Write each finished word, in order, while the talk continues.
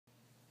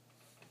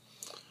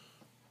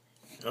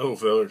Oh,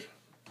 fellas,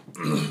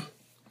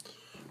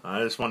 I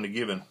just wanted to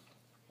give a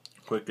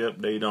quick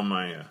update on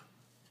my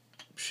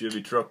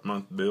Chevy truck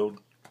month build.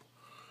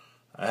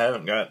 I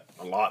haven't got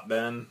a lot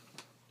done.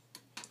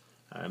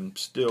 I'm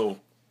still,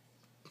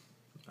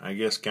 I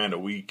guess, kind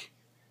of weak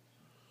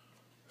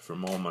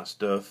from all my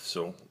stuff,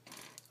 so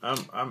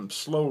I'm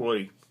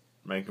slowly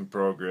making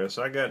progress.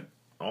 I got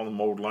all the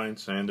mold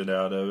lines sanded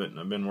out of it, and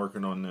I've been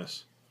working on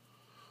this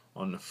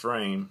on the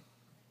frame.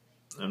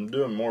 I'm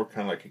doing more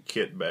kind of like a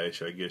kit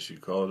bash, I guess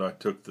you'd call it. I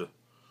took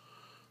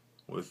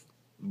with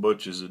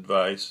Butch's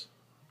advice,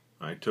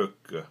 I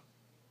took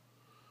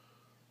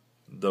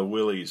the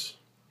Willys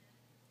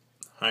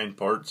hind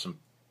parts and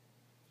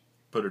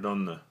put it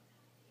on the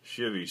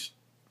Chevy's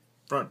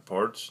front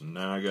parts, and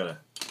now I gotta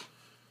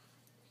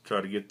try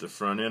to get the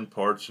front end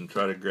parts and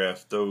try to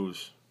graft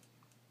those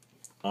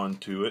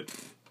onto it.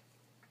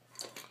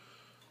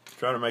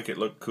 Try to make it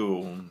look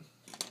cool,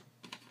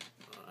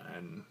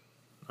 and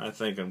I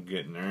think I'm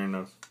getting there.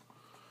 And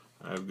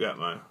I've got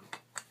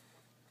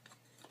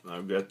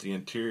the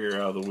interior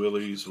out of the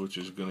Willys, which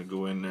is going to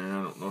go in there.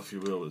 I don't know if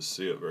you'll be able to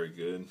see it very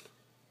good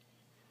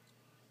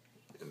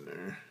in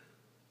there.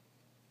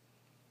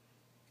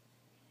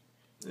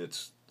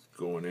 It's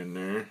going in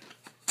there,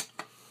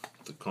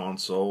 the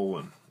console,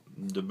 and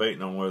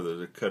debating on whether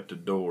to cut the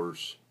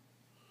doors.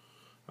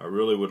 I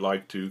really would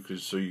like to,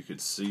 so you could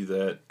see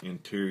that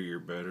interior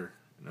better,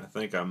 and I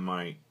think I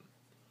might.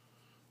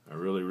 I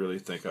really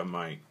think I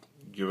might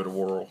give it a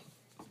whirl.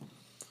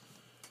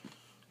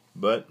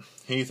 But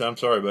Heath, I'm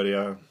sorry, buddy.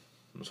 I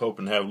was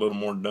hoping to have a little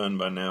more done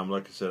by now.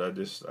 Like I said,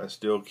 I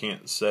still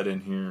can't sit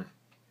in here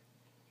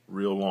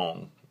real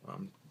long.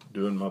 I'm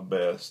doing my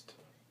best.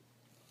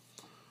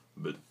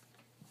 But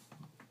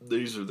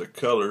these are the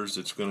colors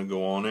that's going to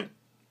go on it.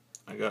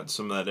 I got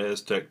some of that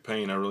Aztec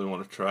paint. I really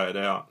want to try it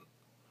out.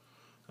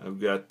 I've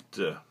got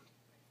the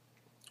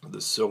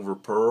silver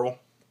pearl,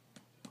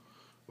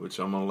 which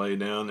I'm going to lay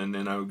down, and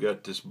then I've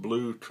got this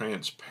blue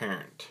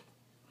transparent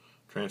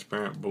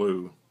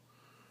blue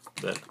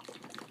that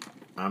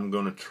I'm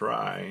going to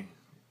try,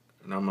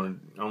 and I'm going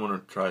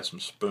to try some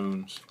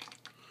spoons,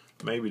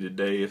 maybe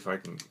today if I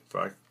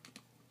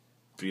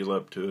feel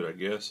up to it, I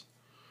guess.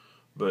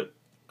 But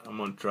I'm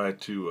going to try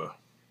to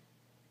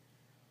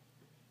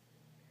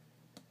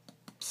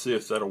see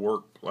if that'll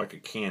work like a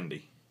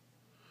candy.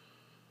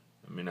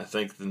 I mean, I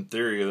think in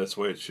theory that's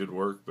the way it should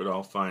work, but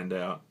I'll find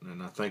out,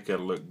 and I think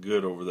that'll look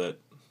good over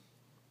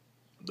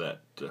that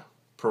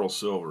pearl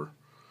silver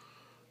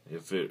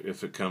if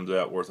it comes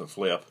out worth a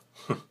flip.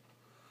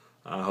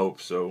 I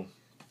hope so.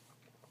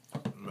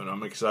 But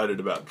I'm excited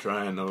about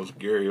trying those.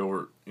 Gary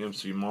over at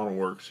MC Model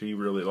Works, he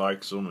really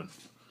likes them, and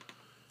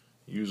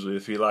usually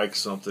if he likes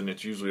something,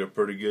 it's usually a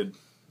pretty good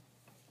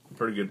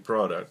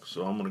product.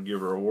 So I'm going to give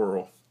her a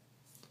whirl,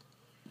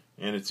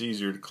 and it's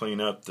easier to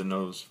clean up than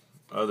those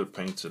other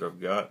paints that I've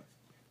got.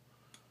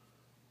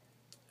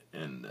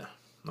 And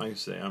like I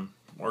say, I'm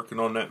working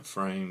on that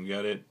frame,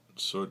 got it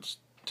so it's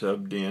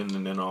tubbed in,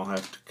 and then I'll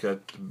have to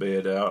cut the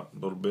bed out a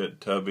little bit,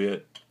 tub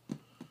it.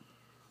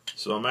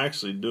 So I'm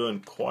actually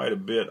doing quite a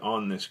bit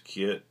on this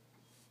kit,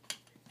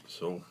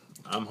 so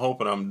I'm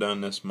hoping I'm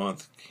done this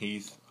month,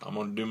 Heath. I'm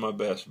going to do my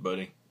best,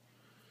 buddy.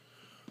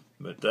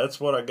 But that's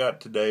what I got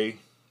today.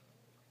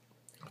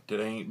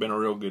 Today ain't been a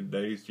real good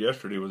day.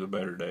 Yesterday was a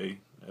better day.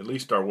 At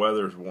least our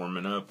weather's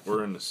warming up.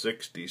 We're in the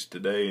 60s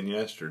today and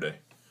yesterday.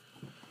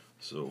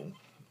 So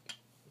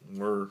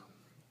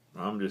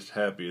I'm just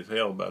happy as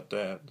hell about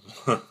that.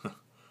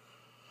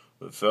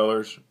 But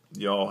fellers,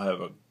 y'all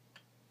have a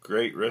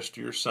great rest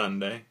of your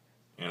Sunday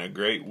and a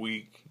great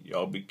week.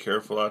 Y'all be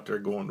careful out there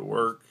going to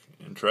work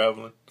and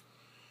traveling.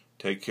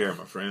 Take care,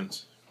 my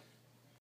friends.